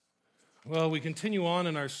Well, we continue on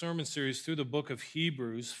in our sermon series through the book of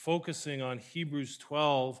Hebrews, focusing on Hebrews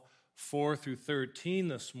 12, 4 through 13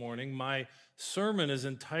 this morning. My sermon is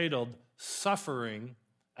entitled, Suffering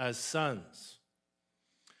as Sons.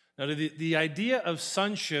 Now, the idea of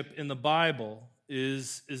sonship in the Bible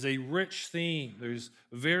is a rich theme. There's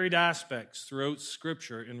varied aspects throughout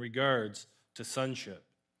Scripture in regards to sonship.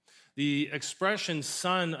 The expression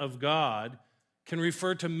son of God can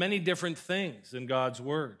refer to many different things in God's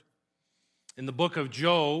word. In the book of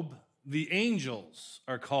Job, the angels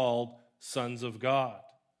are called sons of God.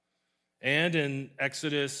 And in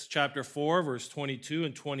Exodus chapter 4, verse 22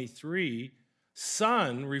 and 23,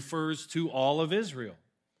 son refers to all of Israel.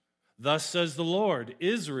 Thus says the Lord,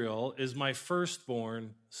 Israel is my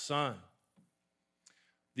firstborn son.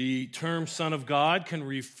 The term son of God can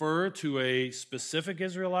refer to a specific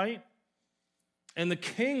Israelite, and the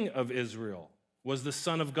king of Israel was the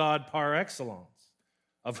son of God par excellence,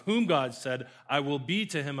 of whom God said, I will be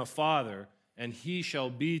to him a father, and he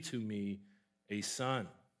shall be to me a son.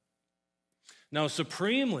 Now,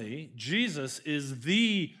 supremely, Jesus is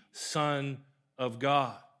the Son of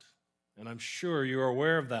God, and I'm sure you're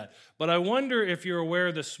aware of that. But I wonder if you're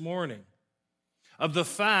aware this morning of the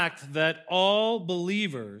fact that all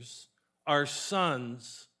believers are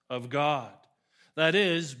sons of God. That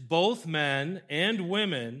is, both men and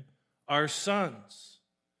women are sons.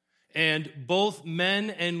 And both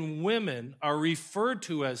men and women are referred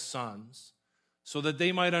to as sons so that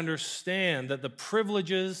they might understand that the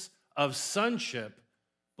privileges of sonship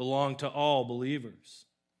belong to all believers.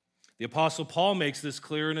 The Apostle Paul makes this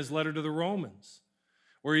clear in his letter to the Romans,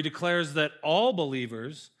 where he declares that all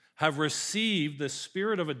believers have received the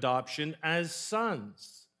spirit of adoption as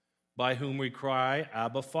sons, by whom we cry,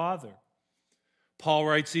 Abba, Father. Paul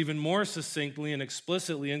writes even more succinctly and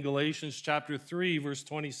explicitly in Galatians chapter 3, verse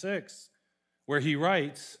 26, where he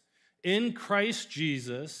writes, in Christ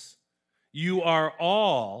Jesus, you are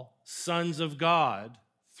all sons of God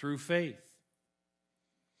through faith.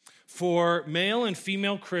 For male and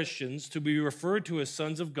female Christians to be referred to as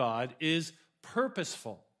sons of God is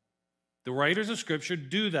purposeful. The writers of Scripture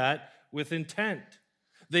do that with intent.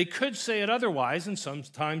 They could say it otherwise, and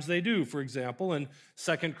sometimes they do. For example, in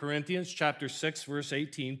 2 Corinthians chapter 6, verse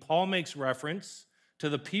 18, Paul makes reference to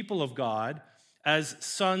the people of God as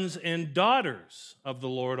sons and daughters of the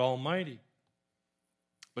Lord Almighty.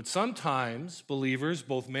 But sometimes believers,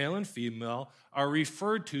 both male and female, are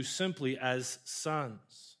referred to simply as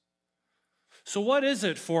sons. So what is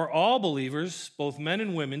it for all believers, both men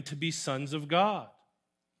and women, to be sons of God?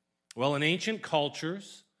 Well, in ancient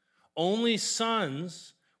cultures, only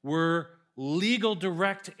sons were legal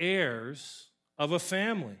direct heirs of a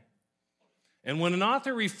family. And when an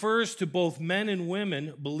author refers to both men and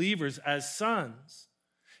women, believers, as sons,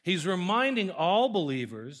 he's reminding all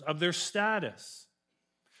believers of their status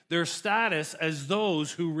as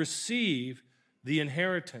those who receive the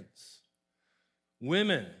inheritance.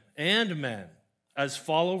 Women and men, as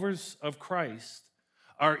followers of Christ,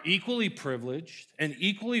 are equally privileged and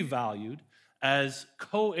equally valued as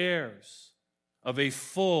co-heirs of a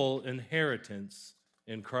full inheritance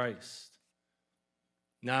in Christ.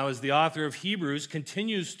 Now, as the author of Hebrews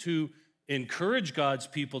continues to encourage God's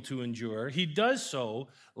people to endure, he does so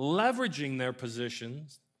leveraging their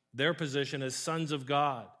position as sons of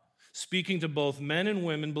God, speaking to both men and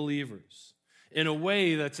women believers in a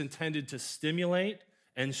way that's intended to stimulate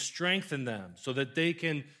and strengthen them so that they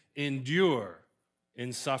can endure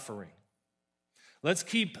in suffering. Let's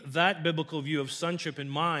keep that biblical view of sonship in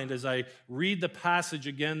mind as I read the passage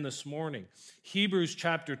again this morning. Hebrews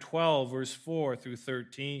chapter 12, verse 4 through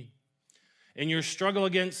 13. In your struggle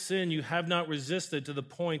against sin, you have not resisted to the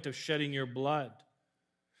point of shedding your blood.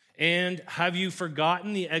 And have you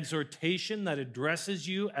forgotten the exhortation that addresses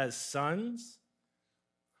you as sons?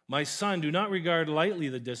 My son, do not regard lightly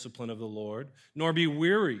the discipline of the Lord, nor be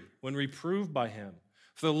weary when reproved by him.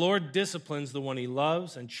 For the Lord disciplines the one he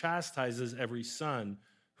loves and chastises every son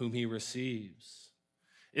whom he receives.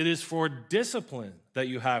 It is for discipline that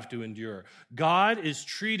you have to endure. God is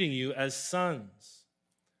treating you as sons.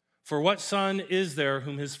 For what son is there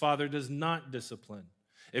whom his father does not discipline?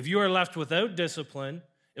 If you are left without discipline,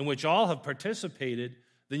 in which all have participated,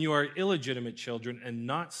 then you are illegitimate children and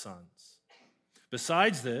not sons.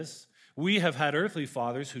 Besides this, we have had earthly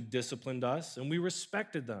fathers who disciplined us, and we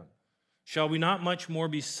respected them. Shall we not much more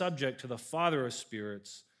be subject to the Father of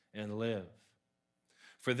spirits and live?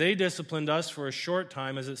 For they disciplined us for a short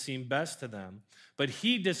time as it seemed best to them, but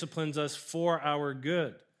he disciplines us for our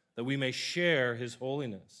good, that we may share his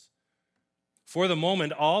holiness. For the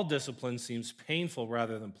moment, all discipline seems painful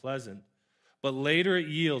rather than pleasant, but later it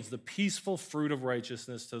yields the peaceful fruit of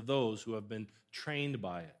righteousness to those who have been trained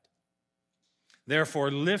by it.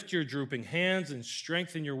 Therefore, lift your drooping hands and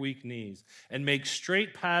strengthen your weak knees, and make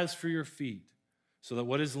straight paths for your feet, so that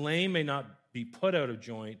what is lame may not be put out of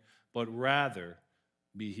joint, but rather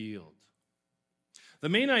be healed. The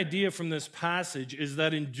main idea from this passage is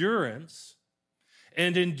that endurance,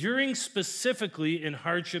 and enduring specifically in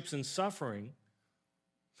hardships and suffering,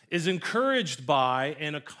 is encouraged by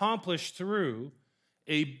and accomplished through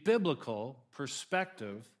a biblical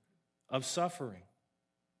perspective of suffering.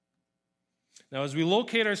 Now, as we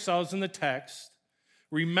locate ourselves in the text,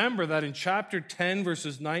 remember that in chapter 10,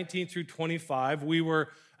 verses 19 through 25, we were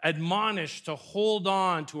admonished to hold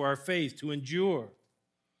on to our faith, to endure.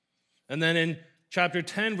 And then in chapter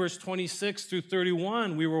 10, verse 26 through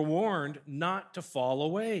 31, we were warned not to fall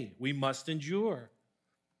away. We must endure.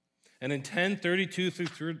 And in 10:32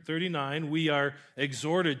 through 39, we are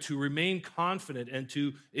exhorted to remain confident and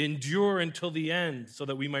to endure until the end so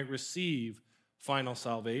that we might receive final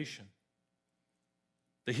salvation.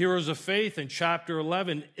 The heroes of faith in chapter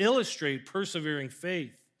 11 illustrate persevering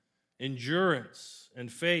faith, endurance,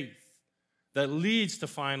 and faith that leads to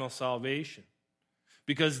final salvation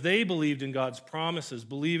because they believed in God's promises,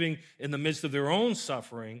 believing in the midst of their own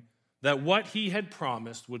suffering that what he had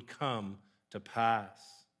promised would come to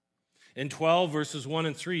pass. In 12 verses 1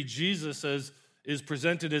 and 3, Jesus is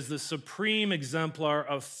presented as the supreme exemplar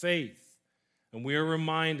of faith, and we are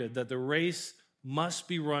reminded that the race must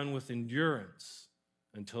be run with endurance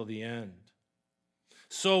until the end.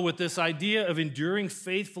 So with this idea of enduring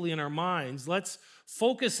faithfully in our minds, let's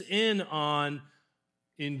focus in on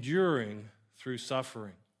enduring through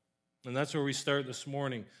suffering. And that's where we start this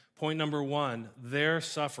morning. Point number 1, their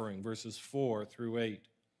suffering, verses 4 through 8.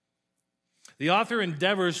 The author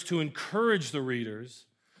endeavors to encourage the readers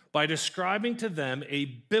by describing to them a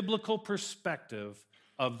biblical perspective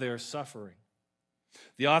of their suffering.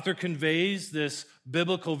 The author conveys this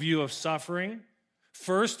biblical view of suffering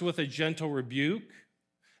first with a gentle rebuke,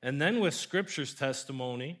 and then with Scripture's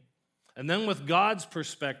testimony, and then with God's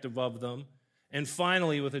perspective of them, and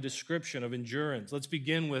finally with a description of endurance. Let's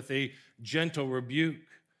begin with a gentle rebuke.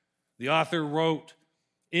 The author wrote,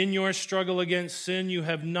 "In your struggle against sin, you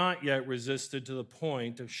have not yet resisted to the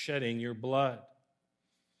point of shedding your blood."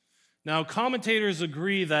 Now, commentators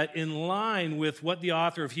agree that in line with what the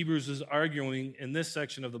author of Hebrews is arguing in this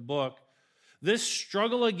section of the book, this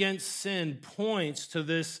struggle against sin points to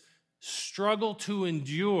this struggle to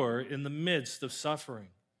endure in the midst of suffering.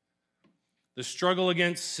 The struggle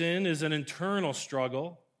against sin is an internal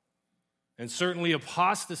struggle, and certainly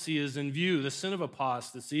apostasy is in view, the sin of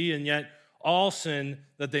apostasy, and yet all sin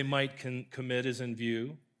that they might commit is in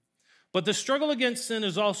view. But the struggle against sin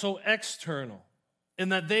is also external, in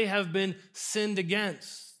that they have been sinned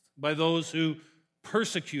against by those who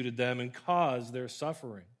persecuted them and caused their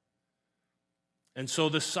suffering. And so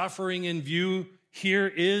the suffering in view here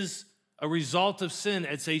is a result of sin.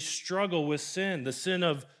 It's a struggle with sin, the sin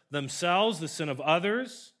of themselves, the sin of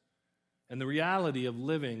others, and the reality of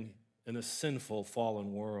living in a sinful,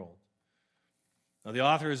 fallen world. Now, the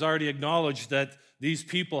author has already acknowledged that these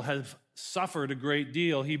people have suffered a great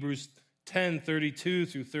deal, Hebrews 10:32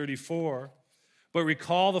 through 34. But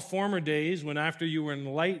recall the former days when, after you were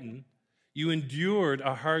enlightened, you endured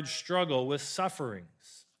a hard struggle with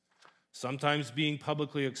sufferings, sometimes being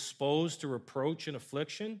publicly exposed to reproach and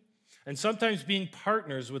affliction, and sometimes being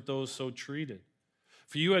partners with those so treated.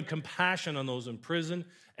 For you had compassion on those in prison,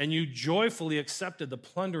 and you joyfully accepted the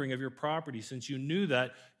plundering of your property, since you knew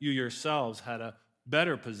that you yourselves had a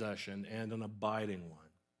better possession and an abiding one.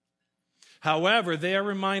 However, they are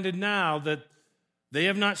reminded now that they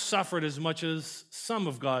have not suffered as much as some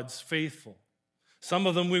of God's faithful. Some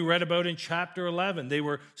of them we read about in chapter 11. They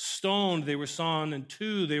were stoned, they were sawn in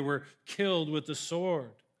two, they were killed with the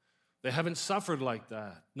sword. They haven't suffered like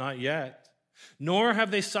that, not yet. Nor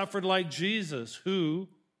have they suffered like Jesus, who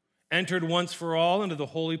entered once for all into the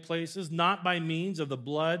holy places, not by means of the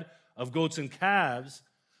blood of goats and calves,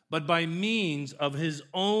 but by means of his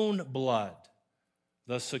own blood,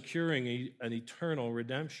 thus securing an eternal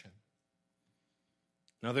redemption.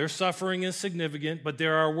 Now, their suffering is significant, but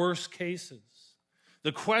there are worse cases.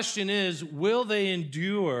 The question is, will they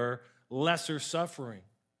endure lesser suffering?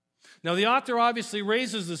 Now, the author obviously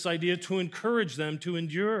raises this idea to encourage them to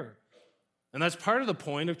endure. And that's part of the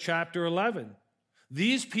point of chapter 11.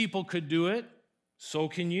 These people could do it, so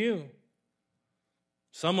can you.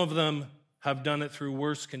 Some of them have done it through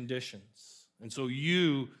worse conditions, and so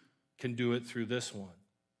you can do it through this one.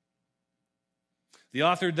 The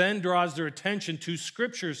author then draws their attention to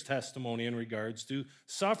Scripture's testimony in regards to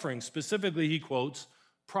suffering. Specifically, he quotes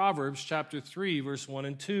Proverbs chapter 3, verse 1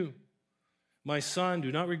 and 2. My son,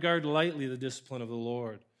 do not regard lightly the discipline of the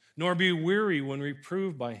Lord, nor be weary when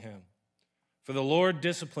reproved by him. For the Lord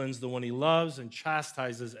disciplines the one he loves and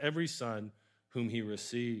chastises every son whom he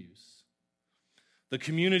receives. The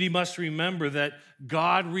community must remember that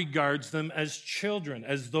God regards them as children,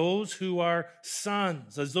 as those who are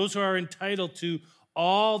sons, as those who are entitled to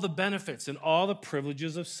all the benefits and all the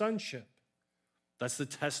privileges of sonship. That's the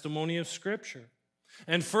testimony of Scripture.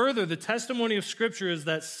 And further, the testimony of Scripture is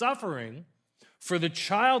that suffering for the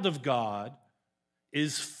child of God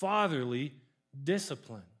is fatherly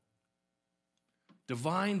discipline.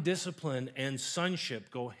 Divine discipline and sonship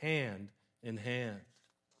go hand in hand.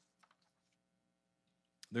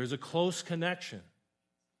 There's a close connection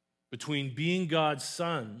between being God's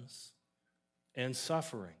sons and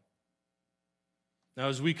suffering. Now,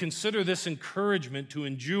 as we consider this encouragement to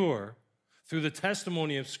endure through the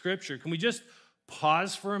testimony of Scripture, can we just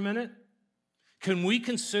pause for a minute? Can we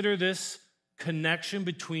consider this connection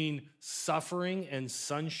between suffering and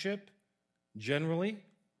sonship generally?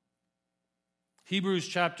 Hebrews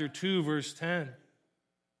chapter 2, verse 10.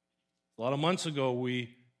 A lot of months ago,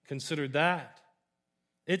 we considered that.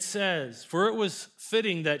 It says, "For it was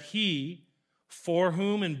fitting that he, for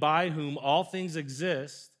whom and by whom all things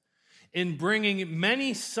exist, in bringing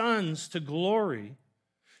many sons to glory,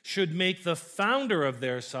 should make the founder of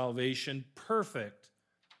their salvation perfect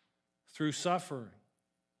through suffering."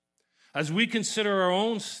 As we consider our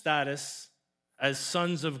own status as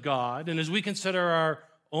sons of God, and as we consider our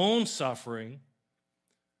own suffering,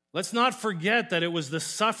 let's not forget that it was the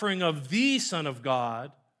suffering of the Son of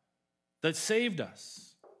God that saved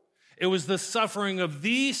us. It was the suffering of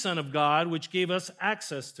the Son of God which gave us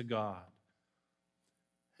access to God.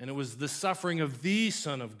 And it was the suffering of the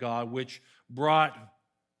Son of God which brought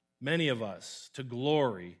many of us to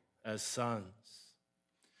glory as sons.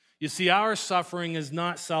 You see, our suffering is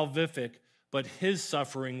not salvific, but his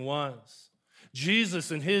suffering was.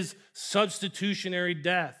 Jesus, in his substitutionary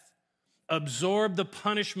death, absorbed the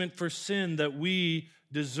punishment for sin that we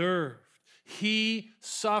deserved. He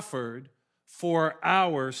suffered for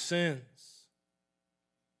our sins.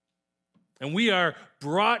 And we are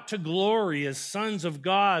brought to glory as sons of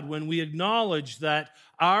God when we acknowledge that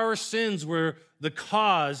our sins were the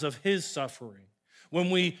cause of his suffering, when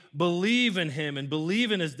we believe in him and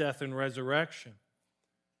believe in his death and resurrection,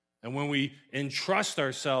 and when we entrust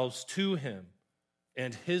ourselves to him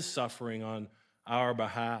and his suffering on our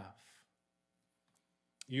behalf.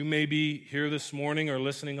 You may be here this morning or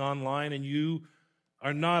listening online, and you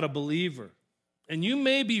are not a believer. And you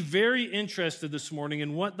may be very interested this morning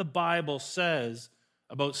in what the Bible says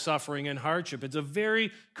about suffering and hardship. It's a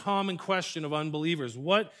very common question of unbelievers.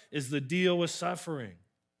 What is the deal with suffering?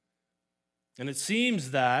 And it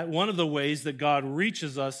seems that one of the ways that God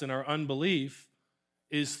reaches us in our unbelief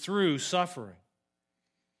is through suffering.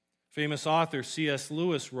 Famous author C.S.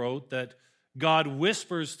 Lewis wrote that God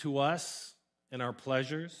whispers to us in our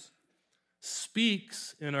pleasures,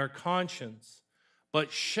 speaks in our conscience,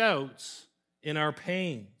 but shouts in our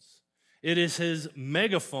pains. It is his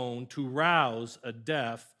megaphone to rouse a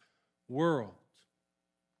deaf world.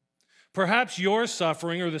 Perhaps your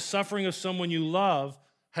suffering or the suffering of someone you love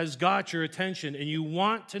has got your attention, and you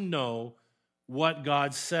want to know what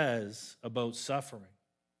God says about suffering.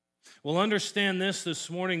 Well, understand this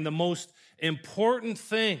morning. The most important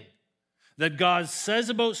thing that God says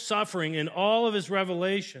about suffering in all of his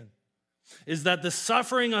revelation is that the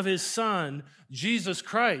suffering of his Son, Jesus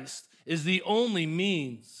Christ, is the only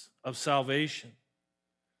means of salvation.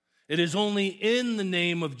 It is only in the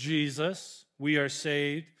name of Jesus we are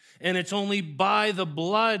saved, and it's only by the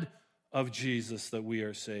blood of Jesus that we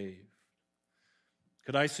are saved.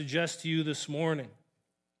 Could I suggest to you this morning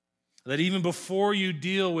that even before you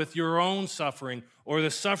deal with your own suffering or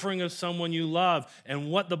the suffering of someone you love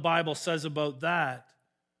and what the Bible says about that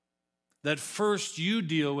first you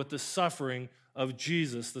deal with the suffering of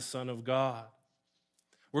Jesus, the Son of God.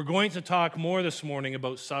 We're going to talk more this morning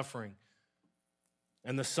about suffering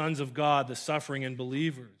and the sons of God, the suffering in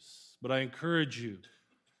believers. But I encourage you,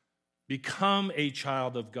 become a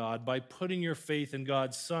child of God by putting your faith in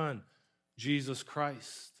God's Son, Jesus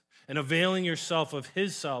Christ, and availing yourself of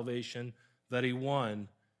his salvation that he won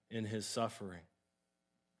in his suffering.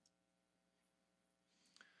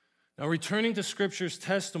 Now, returning to Scripture's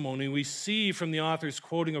testimony, we see from the author's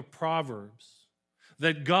quoting of Proverbs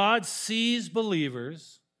that God sees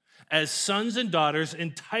believers as sons and daughters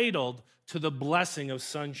entitled to the blessing of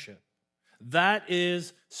sonship. That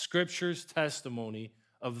is Scripture's testimony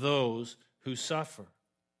of those who suffer.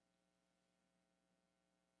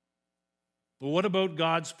 But what about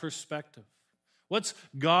God's perspective? What's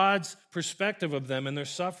God's perspective of them and their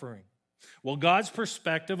suffering? Well, God's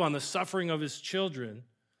perspective on the suffering of his children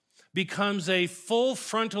becomes a full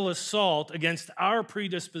frontal assault against our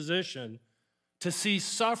predisposition to see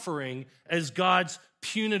suffering as God's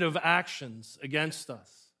punitive actions against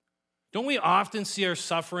us. Don't we often see our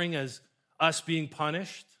suffering as us being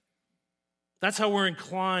punished? That's how we're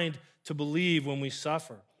inclined to believe when we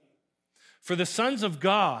suffer. For the sons of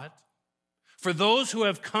God, for those who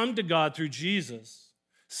have come to God through Jesus,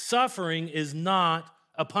 suffering is not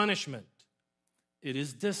a punishment. It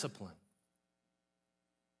is discipline.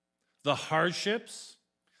 The hardships,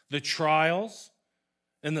 the trials,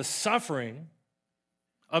 and the suffering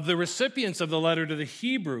of the recipients of the letter to the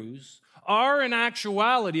Hebrews are in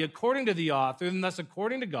actuality, according to the author, and thus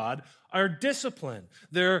according to God, are discipline.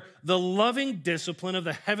 They're the loving discipline of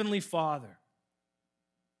the Heavenly Father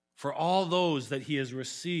for all those that he has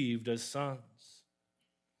received as sons.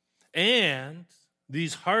 And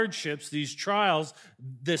these hardships, these trials,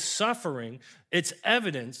 this suffering, it's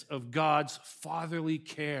evidence of God's fatherly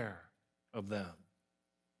care of them.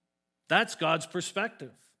 That's God's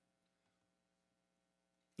perspective.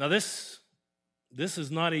 Now, this is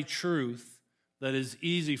not a truth that is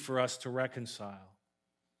easy for us to reconcile.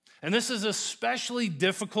 And this is especially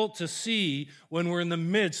difficult to see when we're in the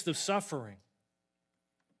midst of suffering.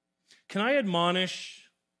 Can I admonish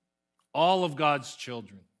all of God's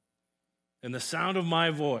children in the sound of my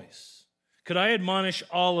voice? Could I admonish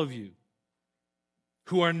all of you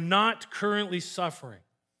who are not currently suffering,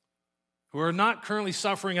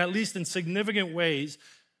 at least in significant ways,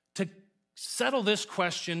 to settle this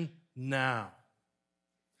question now?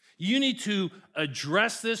 You need to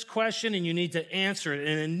address this question and you need to answer it,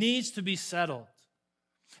 and it needs to be settled.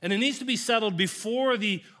 And it needs to be settled before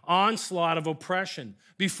the onslaught of oppression,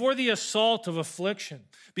 before the assault of affliction.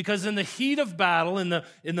 Because in the heat of battle, in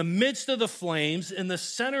the midst of the flames, in the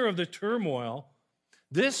center of the turmoil,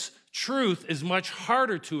 this truth is much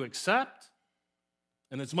harder to accept,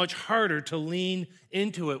 and it's much harder to lean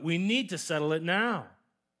into it. We need to settle it now.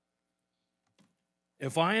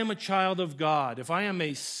 If I am a child of God, if I am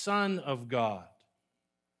a son of God,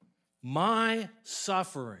 my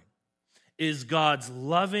suffering is God's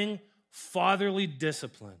loving, fatherly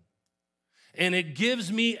discipline. And it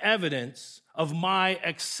gives me evidence of my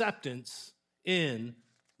acceptance in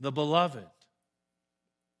the beloved.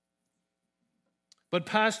 But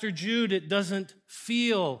Pastor Jude, it doesn't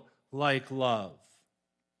feel like love.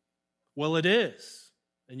 Well, it is,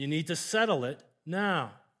 and you need to settle it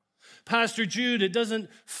now. Pastor Jude, it doesn't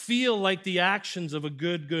feel like the actions of a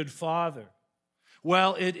good father.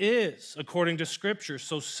 Well, it is, according to Scripture,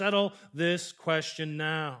 so settle this question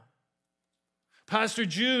now. Pastor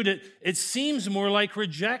Jude, it seems more like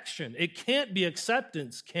rejection. It can't be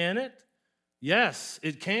acceptance, can it? Yes,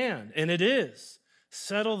 it can, and it is.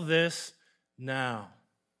 Settle this now.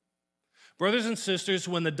 Brothers and sisters,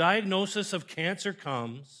 when the diagnosis of cancer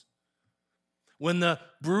comes, when the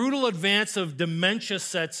brutal advance of dementia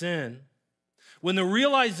sets in, when the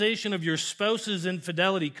realization of your spouse's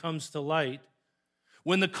infidelity comes to light,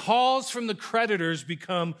 when the calls from the creditors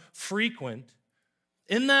become frequent,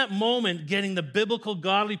 in that moment, getting the biblical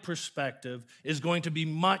godly perspective is going to be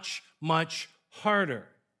much, much harder.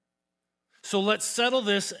 So let's settle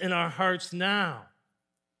this in our hearts now.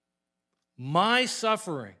 My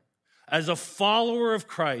suffering as a follower of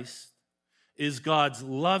Christ is God's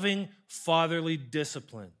loving, fatherly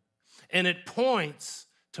discipline, and it points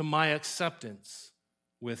to my acceptance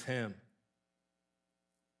with him.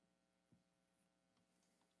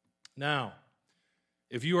 Now,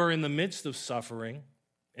 if you are in the midst of suffering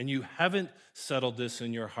and you haven't settled this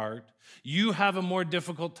in your heart, you have a more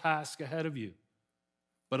difficult task ahead of you.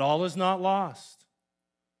 But all is not lost.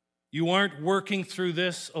 You aren't working through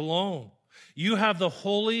this alone. You have the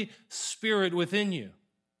Holy Spirit within you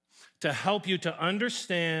to help you to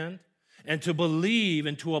understand and to believe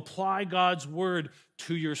and to apply God's word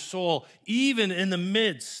to your soul, even in the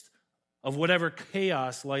midst of whatever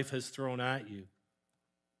chaos life has thrown at you.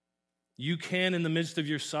 You can, in the midst of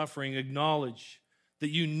your suffering, acknowledge that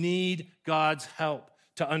you need God's help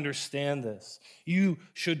to understand this. You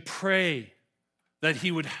should pray that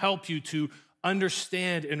he would help you to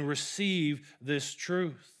understand and receive this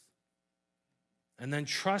truth. And then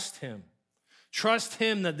trust him. Trust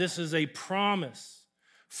him that this is a promise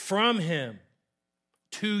from him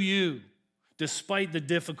to you, despite the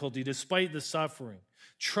difficulty, despite the suffering.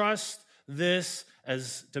 Trust this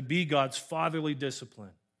as to be God's fatherly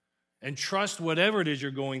discipline. And trust whatever it is you're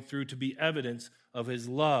going through to be evidence of his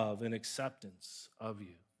love and acceptance of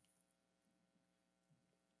you.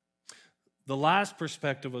 The last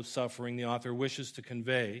perspective of suffering the author wishes to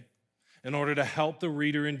convey in order to help the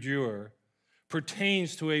reader endure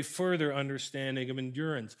pertains to a further understanding of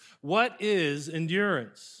endurance. What is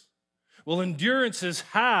endurance? Well, endurance is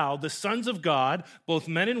how the sons of God, both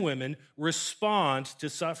men and women, respond to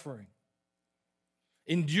suffering.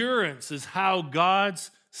 Endurance is how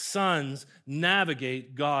God's sons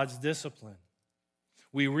navigate God's discipline.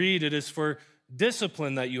 We read it is for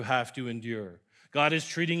discipline that you have to endure. God is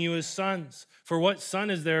treating you as sons. For what son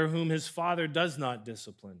is there whom his father does not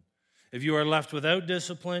discipline? If you are left without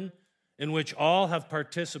discipline, in which all have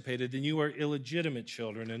participated, then you are illegitimate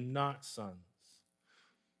children and not sons.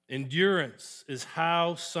 Endurance is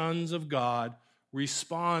how sons of God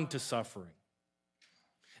respond to suffering.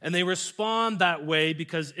 And they respond that way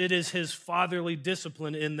because it is his fatherly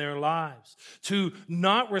discipline in their lives. To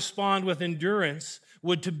not respond with endurance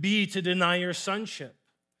would be to deny your sonship.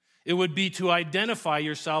 It would be to identify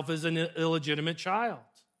yourself as an illegitimate child.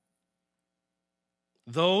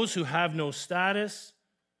 Those who have no status,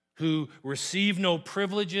 who receive no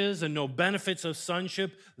privileges and no benefits of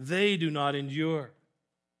sonship, they do not endure.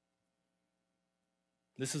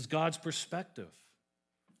 This is God's perspective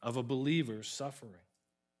of a believer's suffering.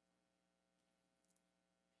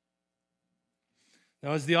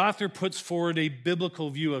 Now, as the author puts forward a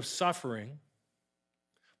biblical view of suffering,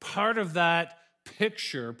 part of that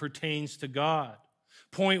picture pertains to God.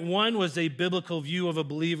 Point 1 was a biblical view of a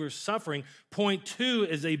believer's suffering. Point 2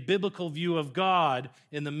 is a biblical view of God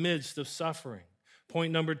in the midst of suffering.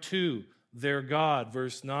 Point number 2, their God,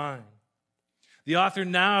 verse 9. The author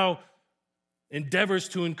now endeavors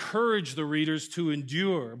to encourage the readers to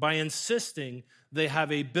endure by insisting they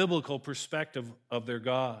have a biblical perspective of their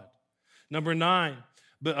God.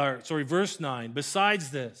 Verse 9,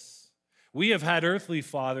 besides this, we have had earthly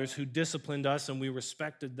fathers who disciplined us and we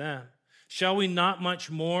respected them. Shall we not much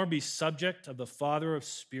more be subject of the Father of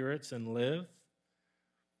spirits and live?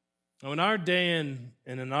 Now, in our day and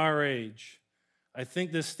in our age, I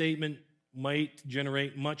think this statement might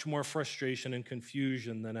generate much more frustration and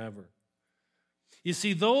confusion than ever. You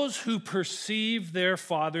see, those who perceive their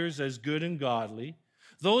fathers as good and godly,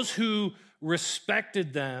 those who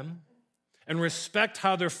respected them and respect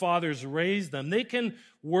how their fathers raised them, they can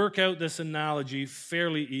work out this analogy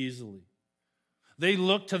fairly easily. They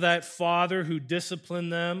look to that father who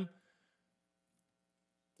disciplined them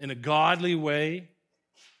in a godly way,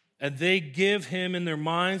 and they give him in their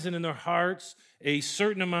minds and in their hearts a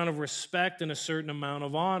certain amount of respect and a certain amount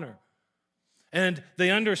of honor. And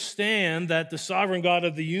they understand that the sovereign God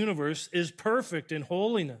of the universe is perfect in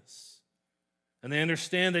holiness. And they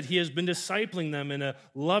understand that he has been discipling them in a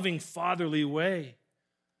loving, fatherly way.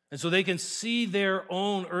 And so they can see their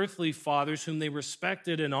own earthly fathers whom they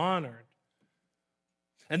respected and honored.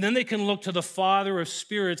 And then they can look to the Father of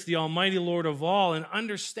spirits, the Almighty Lord of all, and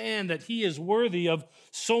understand that he is worthy of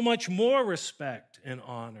so much more respect and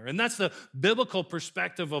honor. And that's the biblical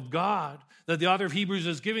perspective of God that the author of Hebrews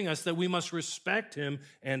is giving us, that we must respect him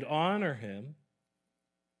and honor him.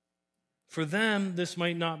 For them, this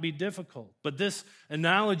might not be difficult, but this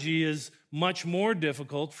analogy is much more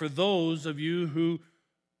difficult for those of you who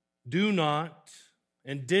do not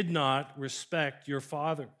and did not respect your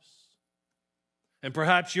fathers. And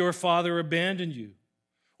perhaps your father abandoned you,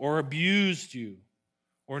 or abused you,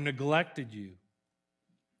 or neglected you.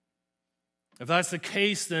 If that's the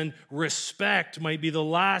case, then respect might be the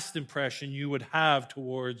last impression you would have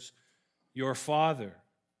towards your father.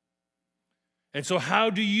 And so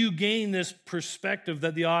how do you gain this perspective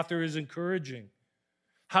that the author is encouraging?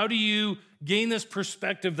 How do you gain this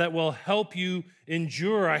perspective that will help you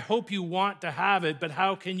endure? I hope you want to have it, but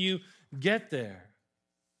how can you get there?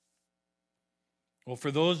 Well,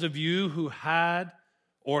 for those of you who had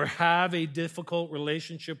or have a difficult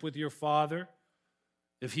relationship with your father,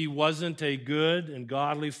 if he wasn't a good and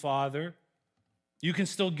godly father, you can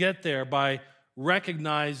still get there by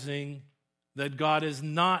recognizing that God is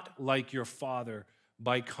not like your father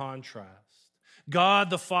by contrast. God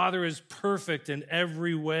the Father is perfect in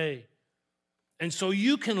every way. And so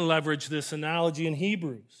you can leverage this analogy in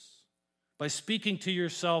Hebrews by speaking to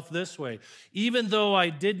yourself this way. Even though I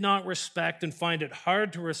did not respect and find it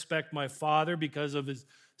hard to respect my father because of his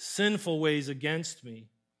sinful ways against me,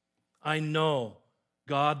 I know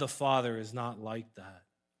God the Father is not like that.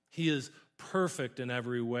 He is perfect in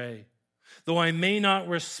every way. Though I may not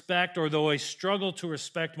respect, or though I struggle to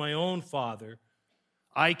respect my own father,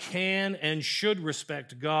 I can and should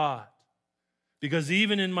respect God, because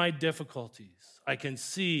even in my difficulties, I can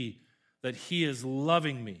see that he is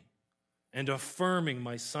loving me and affirming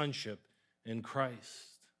my sonship in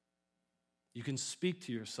Christ. You can speak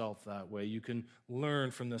to yourself that way. You can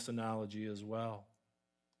learn from this analogy as well.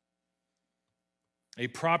 a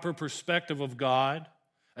proper perspective of God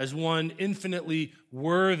as one infinitely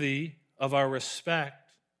worthy of our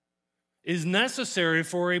respect, is necessary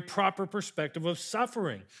for a proper perspective of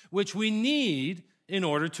suffering, which we need in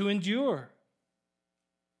order to endure.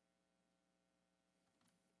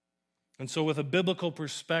 And so, with a biblical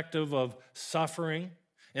perspective of suffering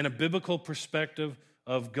and a biblical perspective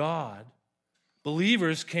of God,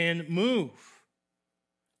 believers can move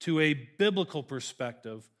to a biblical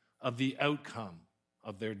perspective of the outcome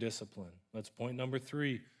of their discipline. That's point number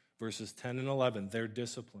 3, verses 10 and 11, their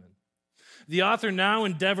discipline. The author now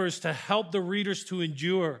endeavors to help the readers to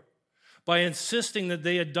endure by insisting that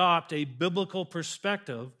they adopt a biblical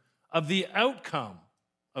perspective of the outcome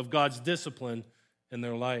of God's discipline in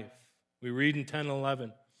their life. We read in 10 and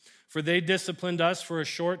 11, "For they disciplined us for a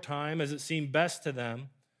short time as it seemed best to them,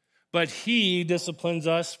 but he disciplines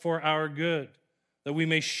us for our good, that we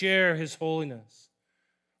may share his holiness.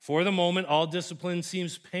 For the moment, all discipline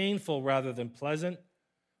seems painful rather than pleasant,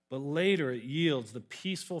 but later it yields the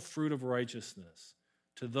peaceful fruit of righteousness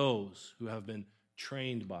to those who have been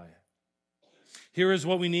trained by it." Here is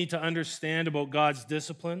what we need to understand about God's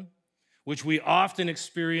discipline, which we often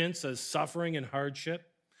experience as suffering and hardship.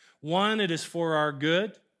 1, it is for our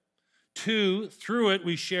good. 2, through it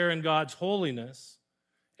we share in God's holiness.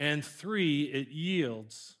 And 3, it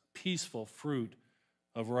yields peaceful fruit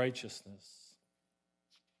of righteousness.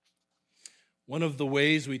 One of the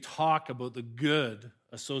ways we talk about the good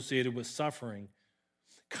associated with suffering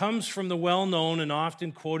comes from the well-known and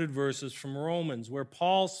often quoted verses from Romans, where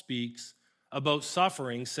Paul speaks about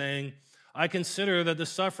suffering, saying, "I consider that the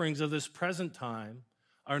sufferings of this present time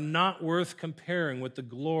are not worth comparing with the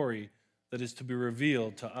glory that is to be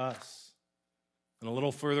revealed to us." And a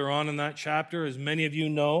little further on in that chapter, as many of you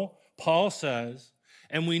know, Paul says,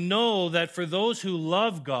 "And we know that for those who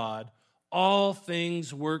love God, all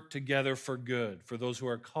things work together for good, for those who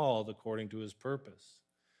are called according to his purpose."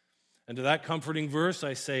 And to that comforting verse,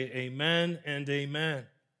 I say amen and amen.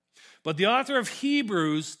 But the author of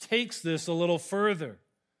Hebrews takes this a little further.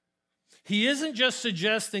 He isn't just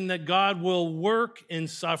suggesting that God will work in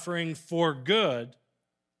suffering for good.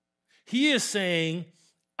 He is saying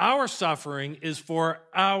our suffering is for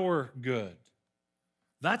our good.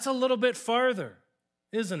 That's a little bit farther,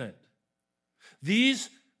 isn't it? These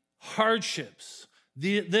hardships,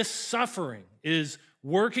 this suffering is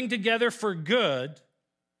working together for good,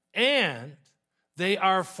 and they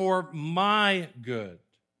are for my good.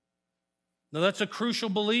 Now, that's a crucial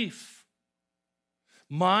belief.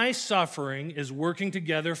 My suffering is working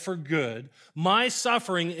together for good. My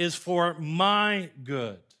suffering is for my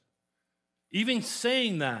good. Even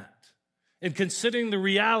saying that and considering the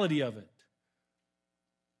reality of it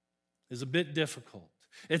is a bit difficult.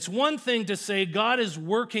 It's one thing to say, God is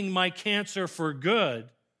working my cancer for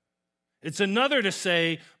good. It's another to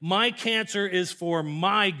say, my cancer is for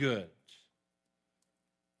my good.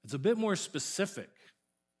 It's a bit more specific.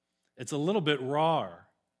 It's a little bit rawer,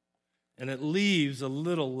 and it leaves a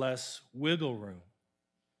little less wiggle room.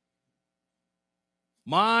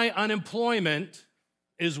 My unemployment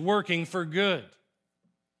is working for good.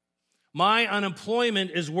 My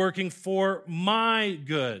unemployment is working for my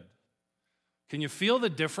good. Can you feel the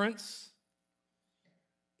difference?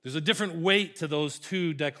 There's a different weight to those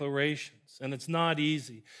two declarations, and it's not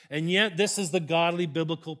easy. And yet, this is the godly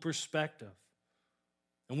biblical perspective.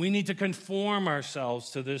 And we need to conform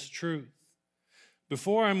ourselves to this truth.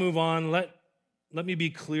 Before I move on, let me be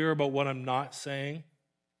clear about what I'm not saying.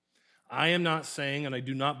 I am not saying, and I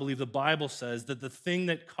do not believe the Bible says, that the thing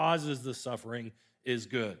that causes the suffering is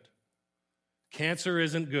good. Cancer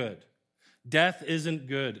isn't good. Death isn't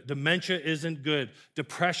good. Dementia isn't good.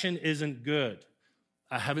 Depression isn't good.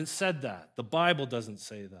 I haven't said that. The Bible doesn't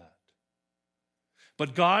say that.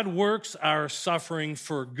 But God works our suffering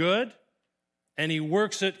for good, and he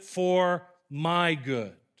works it for my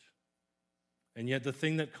good. And yet the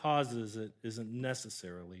thing that causes it isn't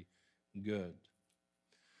necessarily good.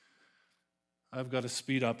 I've got to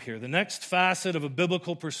speed up here. The next facet of a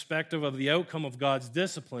biblical perspective of the outcome of God's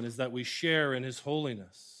discipline is that we share in his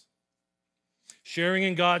holiness. Sharing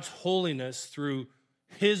in God's holiness through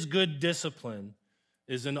his good discipline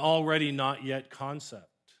is an already not yet concept.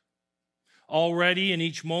 Already in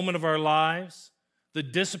each moment of our lives, the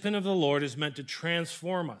discipline of the Lord is meant to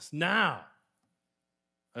transform us now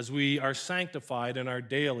as we are sanctified in our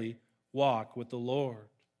daily walk with the Lord.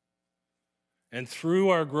 And through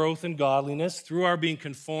our growth in godliness, through our being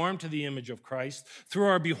conformed to the image of Christ, through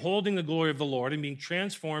our beholding the glory of the Lord and being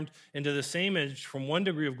transformed into the same image from one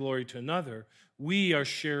degree of glory to another, we are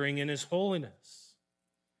sharing in his holiness.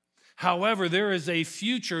 However, there is a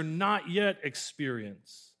future not yet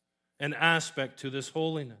experience, an aspect to this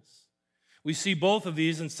holiness. We see both of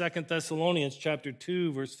these in 2 Thessalonians chapter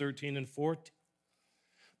 2, verse 13 and 14.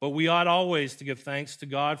 But we ought always to give thanks to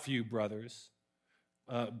God for you, brothers,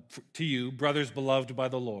 brothers beloved by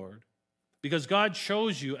the Lord, because God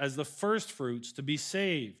chose you as the firstfruits to be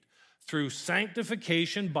saved through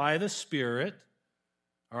sanctification by the Spirit.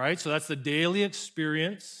 All right, so that's the daily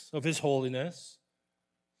experience of his holiness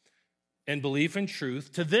and belief in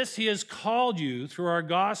truth. To this he has called you through our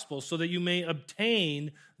gospel so that you may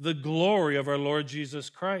obtain the glory of our Lord Jesus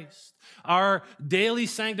Christ. Our daily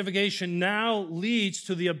sanctification now leads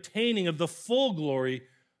to the obtaining of the full glory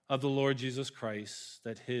of the Lord Jesus Christ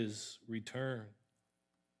at his return.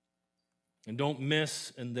 And don't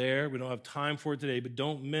miss in there, we don't have time for it today, but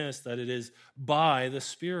don't miss that it is by the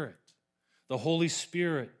Spirit. The Holy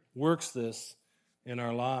Spirit works this in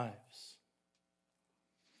our lives.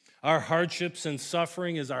 Our hardships and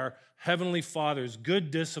suffering is our Heavenly Father's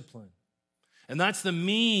good discipline. And that's the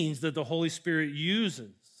means that the Holy Spirit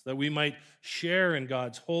uses, that we might share in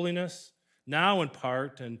God's holiness, now in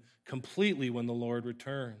part and completely when the Lord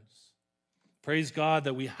returns. Praise God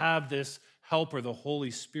that we have this helper, the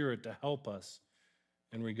Holy Spirit, to help us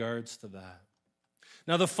in regards to that.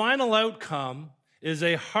 Now, the final outcome is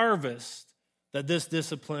a harvest that this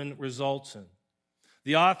discipline results in.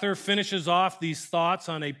 The author finishes off these thoughts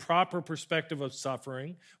on a proper perspective of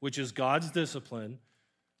suffering, which is God's discipline,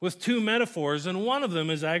 with two metaphors, and one of them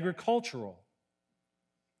is agricultural.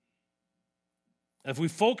 If we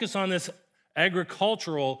focus on this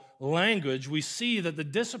agricultural language, we see that the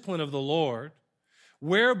discipline of the Lord,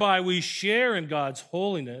 whereby we share in God's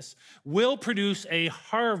holiness, will produce a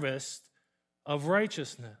harvest of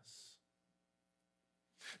righteousness.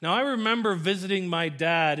 Now, I remember visiting my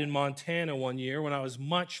dad in Montana one year when I was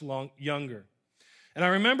much younger. And I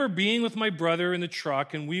remember being with my brother in the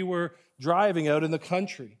truck, and we were driving out in the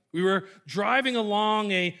country. We were driving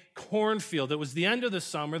along a cornfield. It was the end of the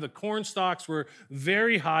summer. The corn stalks were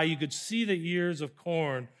very high. You could see the ears of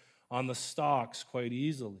corn on the stalks quite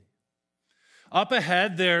easily. Up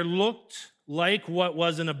ahead, there looked like what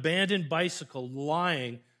was an abandoned bicycle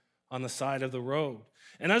lying on the side of the road.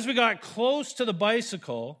 And as we got close to the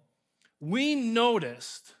bicycle, we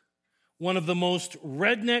noticed one of the most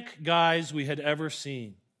redneck guys we had ever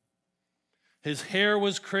seen. His hair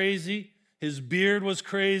was crazy. His beard was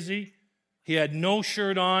crazy. He had no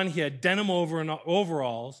shirt on. He had denim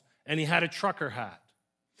overalls, and he had a trucker hat.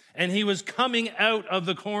 And he was coming out of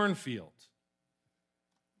the cornfield.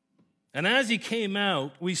 And as he came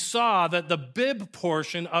out, we saw that the bib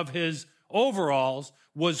portion of his overalls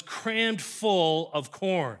was crammed full of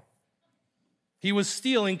corn. He was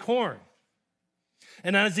stealing corn.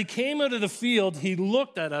 And as he came out of the field, he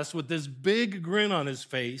looked at us with this big grin on his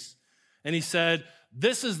face, and he said,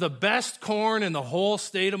 "This is the best corn in the whole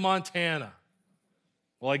state of Montana."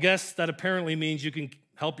 Well, I guess that apparently means you can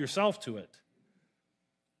help yourself to it.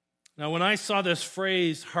 Now, when I saw this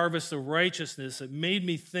phrase, harvest of righteousness, it made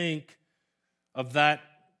me think of that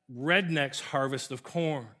redneck's harvest of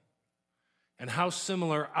corn and how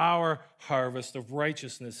similar our harvest of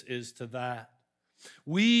righteousness is to that.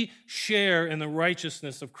 We share in the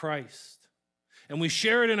righteousness of Christ, and we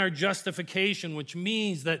share it in our justification, which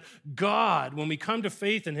means that God, when we come to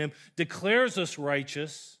faith in him, declares us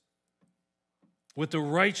righteous with the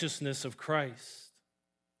righteousness of Christ.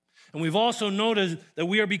 And we've also noted that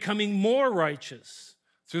we are becoming more righteous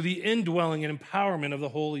through the indwelling and empowerment of the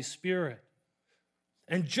Holy Spirit.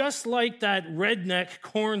 And just like that redneck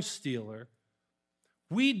corn stealer,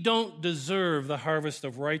 we don't deserve the harvest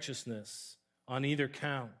of righteousness on either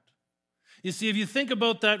count. You see, if you think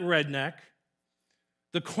about that redneck,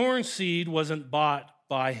 the corn seed wasn't bought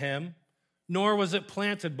by him, nor was it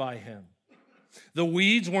planted by him. The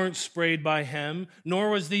weeds weren't sprayed by him, nor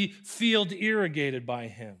was the field irrigated by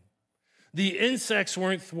him. The insects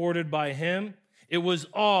weren't thwarted by him. It was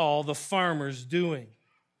all the farmer's doing.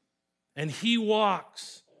 And he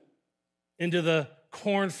walks into the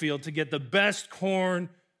cornfield to get the best corn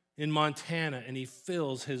in Montana, and he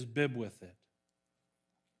fills his bib with it.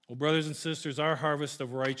 Well, brothers and sisters, our harvest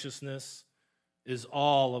of righteousness is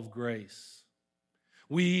all of grace.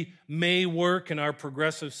 We may work in our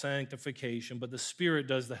progressive sanctification, but the Spirit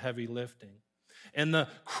does the heavy lifting. And the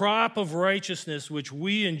crop of righteousness which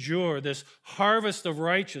we endure, this harvest of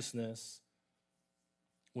righteousness,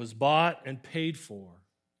 was bought and paid for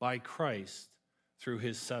by Christ through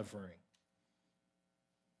his suffering.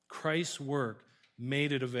 Christ's work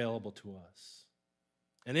made it available to us.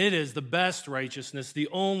 And it is the best righteousness, the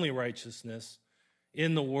only righteousness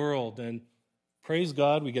in the world. And praise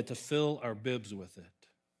God, we get to fill our bibs with it.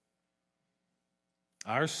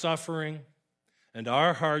 Our suffering and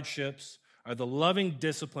our hardships are the loving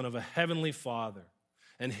discipline of a heavenly Father,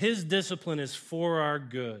 and his discipline is for our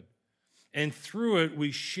good. And through it,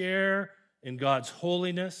 we share in God's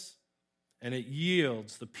holiness, and it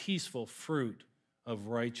yields the peaceful fruit of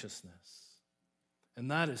righteousness. And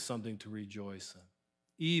that is something to rejoice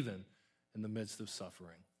in, even in the midst of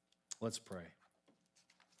suffering. Let's pray.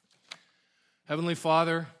 Heavenly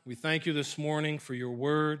Father, we thank you this morning for your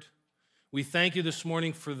word. We thank you this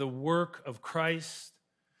morning for the work of Christ.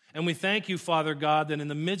 And we thank you, Father God, that in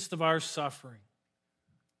the midst of our suffering,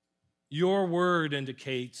 your word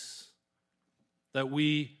indicates that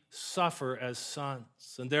we suffer as sons,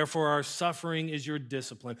 and therefore our suffering is your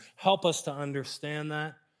discipline. Help us to understand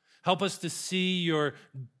that. Help us to see your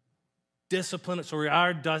discipline,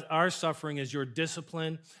 our suffering is your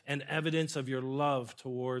discipline and evidence of your love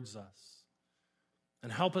towards us.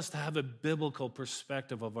 And help us to have a biblical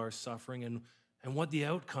perspective of our suffering and what the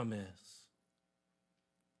outcome is.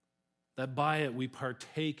 That by it we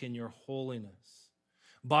partake in your holiness.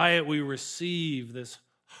 By it we receive this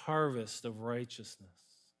harvest of righteousness.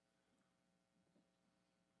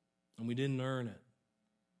 And we didn't earn it.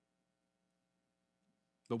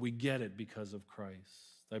 But we get it because of Christ.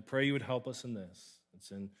 I pray you would help us in this.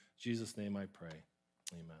 It's in Jesus' name I pray.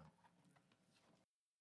 Amen.